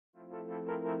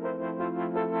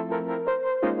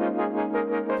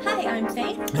I'm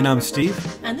Faith. And I'm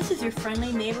Steve. And this is your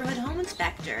friendly neighborhood home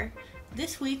inspector.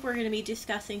 This week we're going to be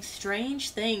discussing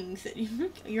strange things that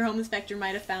your home inspector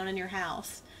might have found in your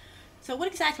house. So what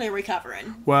exactly are we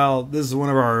covering? Well, this is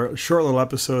one of our short little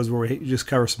episodes where we just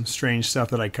cover some strange stuff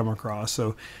that I come across.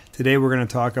 So today we're going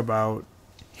to talk about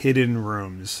hidden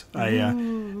rooms.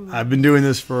 I've been doing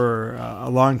this for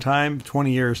a long time,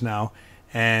 20 years now,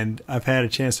 and I've had a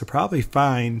chance to probably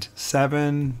find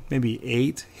 7, maybe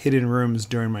 8 hidden rooms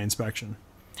during my inspection.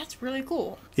 That's really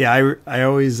cool. Yeah,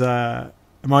 I'm always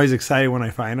excited when I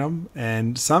find them,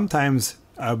 and sometimes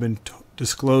I've been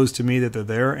disclosed to me that they're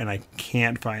there and I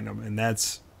can't find them, and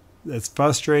that's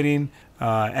frustrating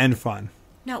and fun.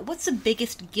 Now, what's the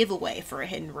biggest giveaway for a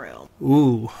hidden room?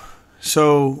 Ooh,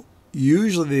 so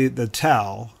usually the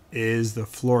tell is the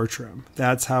floor trim.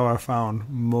 That's how I found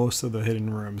most of the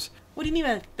hidden rooms. What do you mean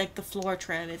by like the floor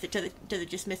trim? Is it does it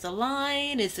just miss a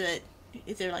line? Is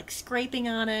there like scraping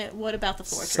on it? What about the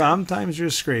floor trim? Sometimes you're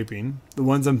scraping. The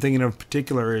ones I'm thinking of in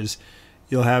particular is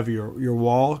you'll have your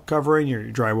wall covering, your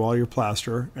drywall, your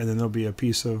plaster, and then there'll be a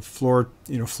piece of floor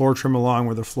trim along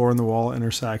where the floor and the wall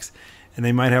intersects. And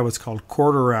they might have what's called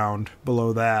quarter round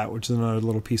below that, which is another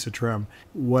little piece of trim.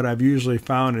 What I've usually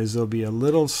found is there'll be a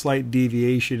little slight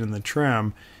deviation in the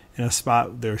trim in a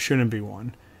spot there shouldn't be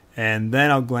one. And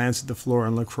then I'll glance at the floor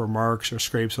and look for marks or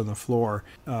scrapes on the floor.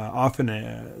 Often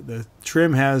the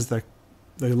trim has the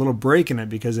little break in it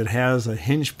because it has a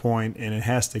hinge point and it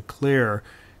has to clear,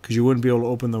 because you wouldn't be able to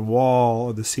open the wall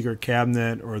or the secret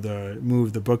cabinet or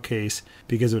move the bookcase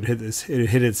because it would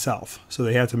hit itself. So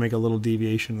they have to make a little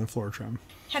deviation in the floor trim.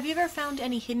 Have you ever found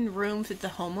any hidden rooms that the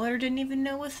homeowner didn't even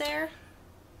know was there?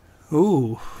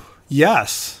 Ooh,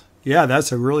 yes. Yeah,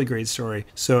 that's a really great story.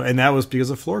 And that was because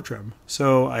of floor trim.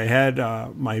 So I had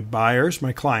my buyers,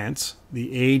 my clients,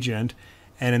 the agent,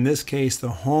 and in this case, the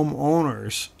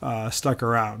homeowners stuck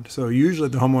around. So usually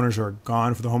the homeowners are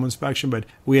gone for the home inspection, but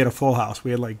we had a full house. We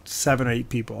had like 7 or 8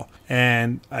 people.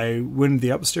 And I went into the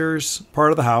upstairs part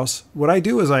of the house. What I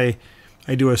do is I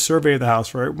do a survey of the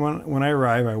house. Right when I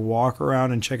arrive, I walk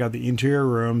around and check out the interior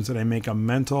rooms, and I make a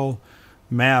mental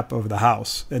map of the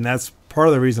house. And that's part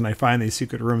of the reason I find these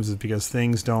secret rooms, is because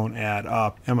things don't add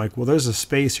up. I'm like, well, there's a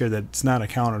space here that's not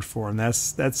accounted for, and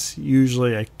that's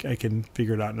usually I can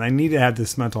figure it out. And I need to have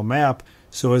this mental map,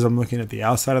 so as I'm looking at the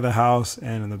outside of the house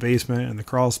and in the basement and the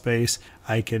crawl space,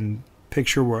 I can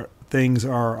picture where things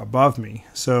are above me.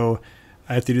 So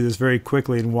I have to do this very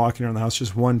quickly and walking around the house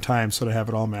just one time so to have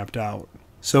it all mapped out.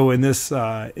 So in this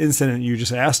incident you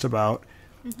just asked about,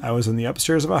 I was in the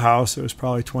upstairs of a house. It was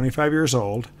probably 25 years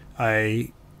old.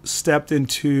 I stepped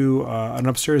into an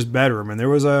upstairs bedroom, and there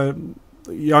was a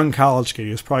young college kid.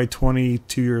 He was probably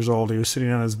 22 years old. He was sitting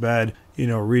on his bed,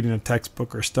 reading a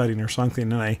textbook or studying or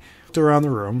something. And I looked around the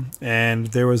room, and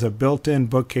there was a built-in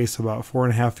bookcase about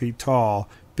 4.5 feet tall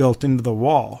built into the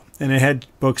wall. And it had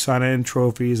books on it and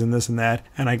trophies and this and that.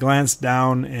 And I glanced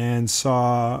down and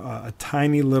saw a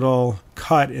tiny little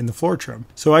cut in the floor trim.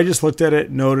 So I just looked at it,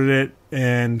 noted it,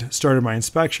 and started my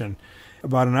inspection.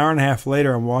 About an hour and a half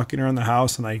later, I'm walking around the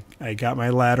house, and I got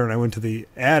my ladder, and I went to the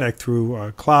attic through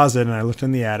a closet, and I looked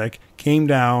in the attic, came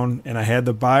down, and I had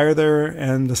the buyer there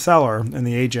and the seller and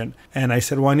the agent. And I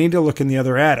said, well, I need to look in the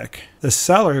other attic. The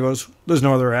seller goes, there's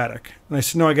no other attic. And I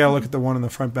said, no, I got to look at the one in the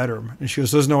front bedroom. And she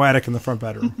goes, there's no attic in the front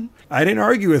bedroom. I didn't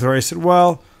argue with her. I said,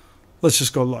 well, let's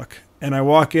just go look. And I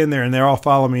walk in there, and they all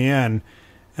follow me in.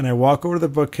 And I walk over to the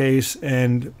bookcase,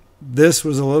 and this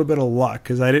was a little bit of luck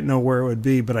because I didn't know where it would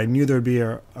be, but I knew there would be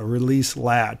a release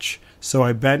latch. So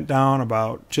I bent down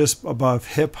about just above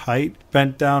hip height,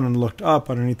 bent down and looked up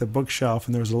underneath the bookshelf,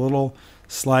 and there was a little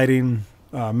sliding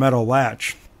metal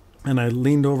latch. And I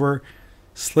leaned over,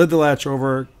 slid the latch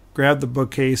over, grabbed the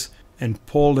bookcase, and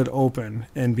pulled it open.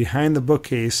 And behind the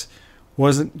bookcase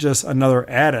wasn't just another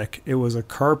attic. It was a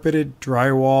carpeted,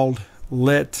 drywalled,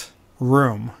 lit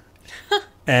room.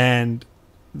 And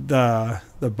the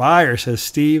buyer says,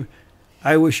 Steve,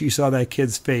 I wish you saw that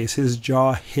kid's face. His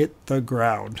jaw hit the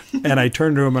ground. And I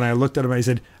turned to him and I looked at him. I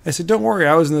said, don't worry.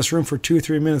 I was in this room for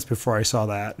 2-3 minutes before I saw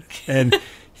that. And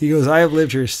he goes, I have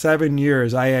lived here 7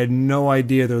 years. I had no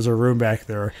idea there was a room back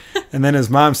there. And then his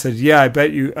mom said, yeah, I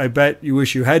bet you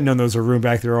wish you had known there was a room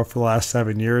back there for the last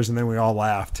 7 years. And then we all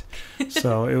laughed.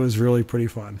 So it was really pretty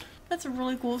fun. That's a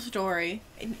really cool story.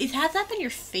 Has that been your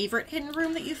favorite hidden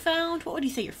room that you found? What would you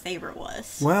say your favorite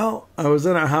was? Well, I was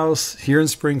in a house here in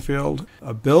Springfield.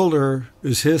 A builder, it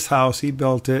was his house. He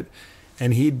built it,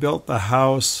 and he built the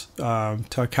house to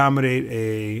accommodate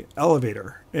a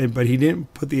elevator. But he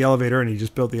didn't put the elevator in. He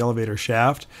just built the elevator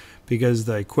shaft. because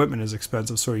the equipment is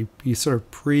expensive. So he sort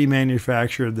of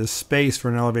pre-manufactured this space for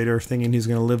an elevator, thinking he's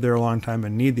going to live there a long time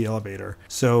and need the elevator.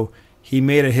 So he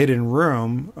made a hidden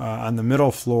room on the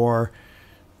middle floor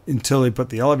until he put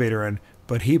the elevator in.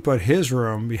 But he put his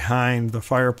room behind the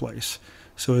fireplace.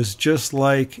 So it's just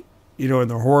like, in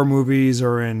the horror movies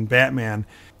or in Batman.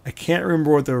 I can't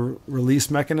remember what the release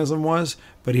mechanism was,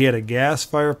 but he had a gas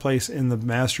fireplace in the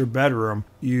master bedroom.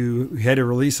 You had to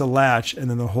release a latch, and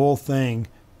then the whole thing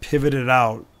pivoted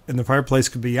out, and the fireplace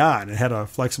could be on. It had a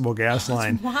flexible gas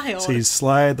line. Wild. So you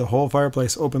slide the whole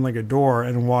fireplace open like a door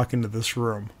and walk into this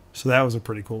room. So that was a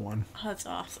pretty cool one. Oh, that's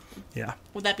awesome. Yeah.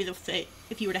 Would that be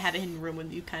if you were to have a hidden room,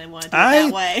 would you kind of want to do it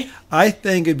that way? I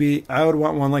think I would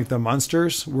want one like the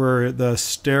Munsters, where the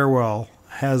stairwell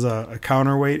has a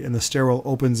counterweight and the stairwell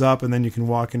opens up and then you can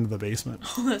walk into the basement.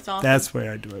 Oh, that's awesome. That's the way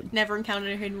I do it. Never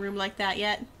encountered a hidden room like that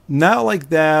yet? Not like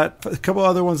that. A couple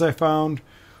other ones I found.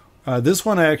 This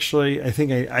one actually, I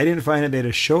think I didn't find it. They had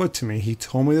to show it to me. He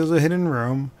told me there's a hidden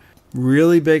room.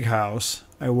 Really big house.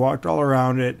 I walked all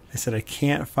around it. I said, I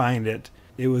can't find it.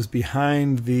 It was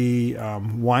behind the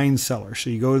wine cellar.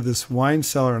 So you go to this wine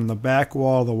cellar, and the back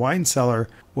wall of the wine cellar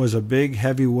was a big,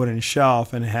 heavy wooden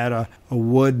shelf, and it had a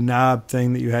wood knob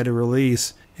thing that you had to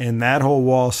release. And that whole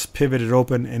wall pivoted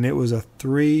open, and it was a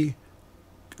three-car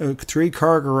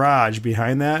garage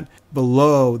behind that,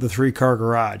 below the three-car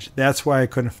garage. That's why I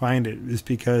couldn't find it, is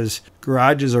because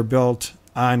garages are built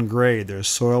on grade. There's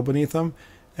soil beneath them.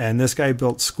 And this guy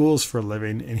built schools for a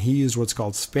living, and he used what's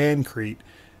called spancrete.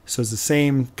 So it's the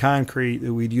same concrete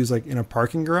that we'd use like in a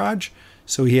parking garage.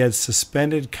 So he had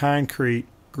suspended concrete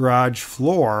garage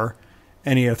floor,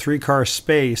 and he had a three-car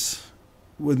space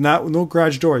with no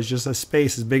garage doors, just a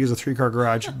space as big as a three-car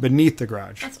garage beneath the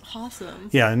garage. That's awesome.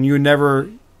 Yeah, and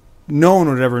no one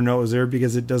would ever know it was there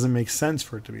because it doesn't make sense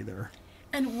for it to be there.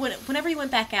 And whenever you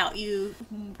went back out, you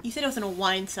said it was in a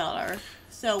wine cellar.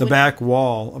 So the back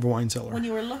wall of a wine cellar. When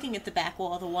you were looking at the back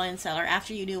wall of the wine cellar,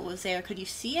 after you knew it was there, could you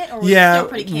see it, or was it still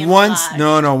pretty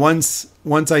camouflaged?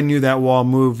 Once I knew that wall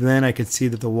moved, then I could see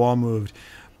that the wall moved.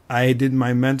 I did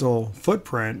my mental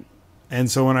footprint,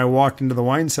 and so when I walked into the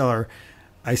wine cellar,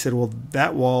 I said, well,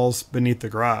 that wall's beneath the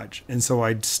garage. And so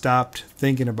I stopped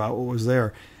thinking about what was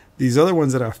there. These other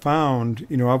ones that I found,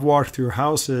 I've walked through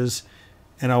houses,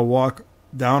 and I'll walk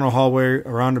down a hallway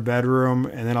around a bedroom,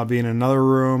 and then I'll be in another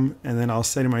room, and then I'll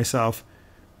say to myself,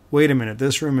 wait a minute,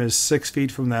 this room is 6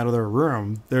 feet from that other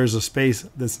room. There's a space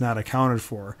that's not accounted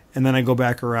for. And then I go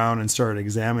back around and start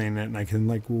examining it, and I can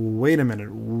wait a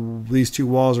minute, these two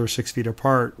walls are 6 feet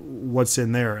apart. What's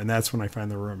in there? And that's when I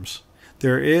find the rooms.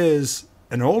 There is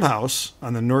an old house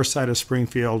on the north side of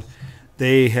Springfield.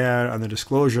 They had, on the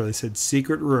disclosure, they said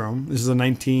secret room. This is a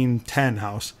 1910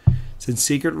 house. It said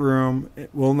secret room. It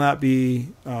will not be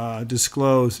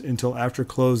disclosed until after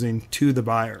closing to the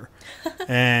buyer.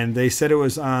 And they said it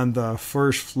was on the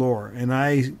first floor. And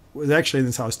I was actually in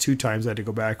this house 2 times. I had to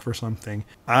go back for something.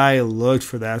 I looked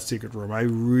for that secret room. I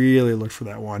really looked for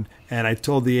that one. And I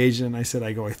told the agent, I said,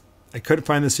 I couldn't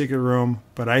find the secret room,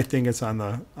 but I think it's on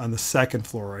the second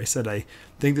floor. I said, I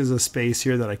think there's a space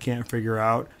here that I can't figure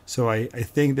out. So I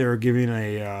think they were giving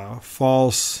a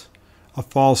false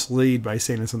lead by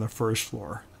saying it's on the first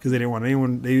floor, because they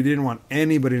didn't want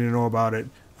anybody to know about it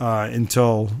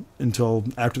until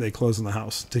after they closed on the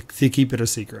house, to keep it a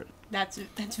secret. That's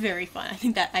very fun. I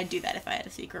think that I'd do that if I had a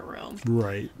secret room.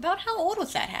 Right. About how old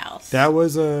was that house? That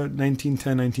was a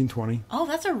 1910, 1920. Oh,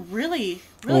 that's a really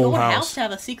old house to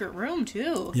have a secret room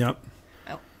too. Yep.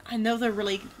 Oh, I know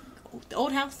the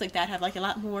old houses like that have a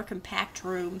lot more compact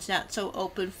rooms, not so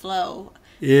open flow.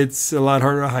 It's a lot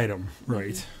harder to hide them.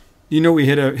 Right. Mm-hmm. We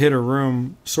hit a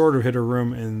room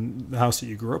in the house that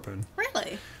you grew up in.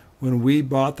 Really? When we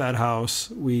bought that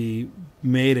house, we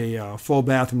made a full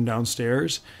bathroom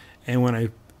downstairs. And when I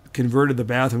converted the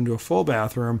bathroom to a full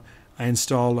bathroom, I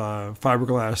installed a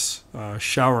fiberglass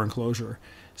shower enclosure.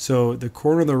 So the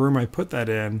corner of the room I put that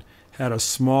in had a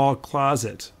small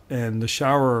closet, and the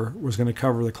shower was going to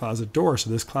cover the closet door.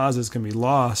 So this closet is going to be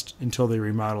lost until they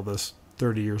remodel this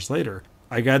 30 years later.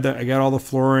 I got all the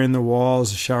flooring, the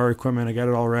walls, the shower equipment. I got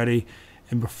it all ready.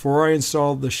 And before I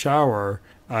installed the shower,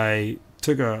 I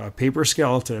took a paper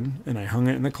skeleton and I hung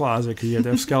it in the closet, because you have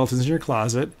to have skeletons in your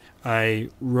closet. I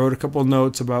wrote a couple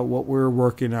notes about what we were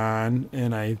working on,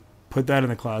 and I put that in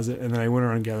the closet. And then I went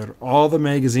around and gathered all the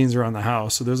magazines around the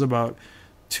house. So there's about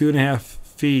 2.5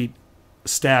 feet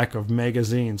stack of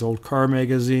magazines, old car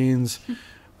magazines,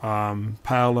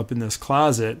 piled up in this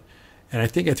closet. And I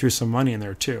think I threw some money in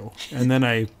there too. And then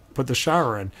I put the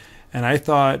shower in. And I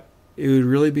thought it would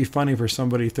really be funny for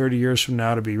somebody 30 years from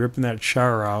now to be ripping that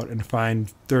shower out and find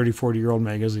 30, 40-year-old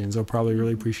magazines. They'll probably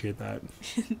really appreciate that.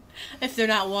 If they're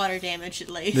not water damaged, at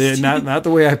least. Not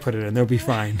the way I put it in. They'll be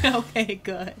fine. Okay,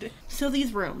 good. So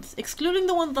these rooms, excluding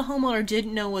the one the homeowner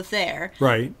didn't know was there.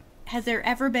 Right. Has there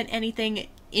ever been anything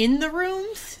in the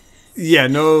rooms? Yeah,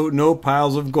 no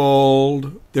piles of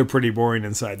gold. They're pretty boring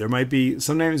inside. There might be,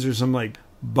 sometimes there's some like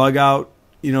bug out,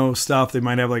 stuff. They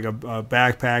might have like a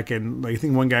backpack, and like I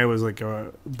think one guy was like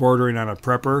bordering on a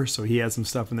prepper, so he had some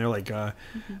stuff in there, like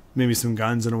maybe some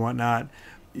guns and whatnot.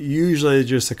 Usually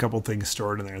just a couple things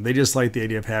stored in there. They just like the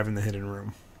idea of having the hidden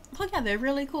room. Oh yeah, they're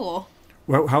really cool.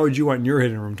 Well, how would you want your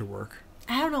hidden room to work?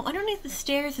 I don't know. Underneath the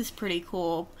stairs is pretty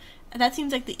cool. That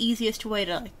seems like the easiest way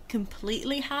to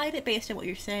completely hide it. Based on what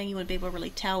you're saying, you wouldn't be able to really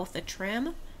tell with the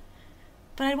trim.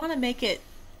 But I'd want to make it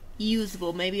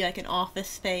usable, maybe like an office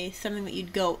space, something that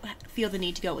you'd feel the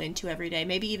need to go into every day.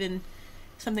 Maybe even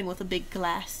something with a big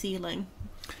glass ceiling,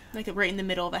 like right in the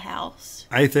middle of a house.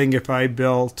 I think if I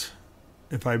built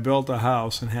a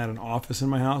house and had an office in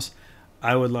my house,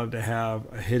 I would love to have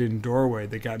a hidden doorway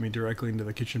that got me directly into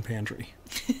the kitchen pantry.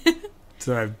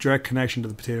 So I have direct connection to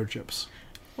the potato chips.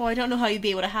 Well, I don't know how you'd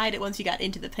be able to hide it once you got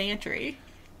into the pantry.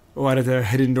 Oh, I'd have a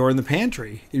hidden door in the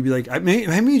pantry. It'd be like, I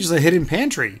mean, just a hidden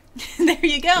pantry. There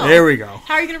you go. There we go.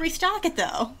 How are you going to restock it,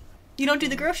 though? You don't do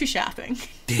the grocery shopping.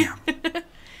 Damn.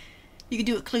 You could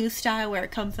do it Clue style, where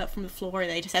it comes up from the floor.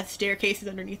 They just have staircases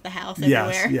underneath the house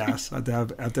everywhere. Yes. I have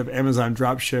to have Amazon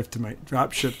drop ship to my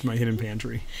hidden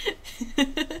pantry.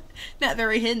 Not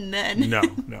very hidden then.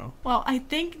 No. Well, I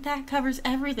think that covers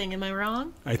everything. Am I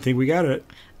wrong? I think we got it.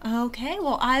 Okay.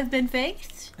 Well, I've been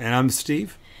Faith. And I'm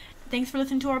Steve. Thanks for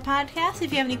listening to our podcast.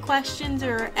 If you have any questions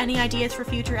or any ideas for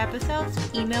future episodes,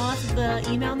 email us at the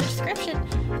email in the description.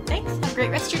 Thanks. Have a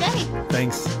great rest of your day.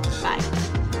 Thanks. Bye.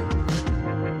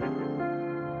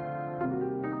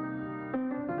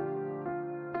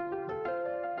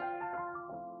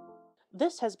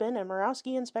 This has been a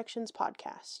Murawski Inspections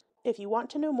podcast. If you want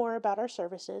to know more about our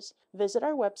services, visit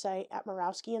our website at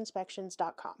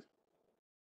murawskiinspections.com.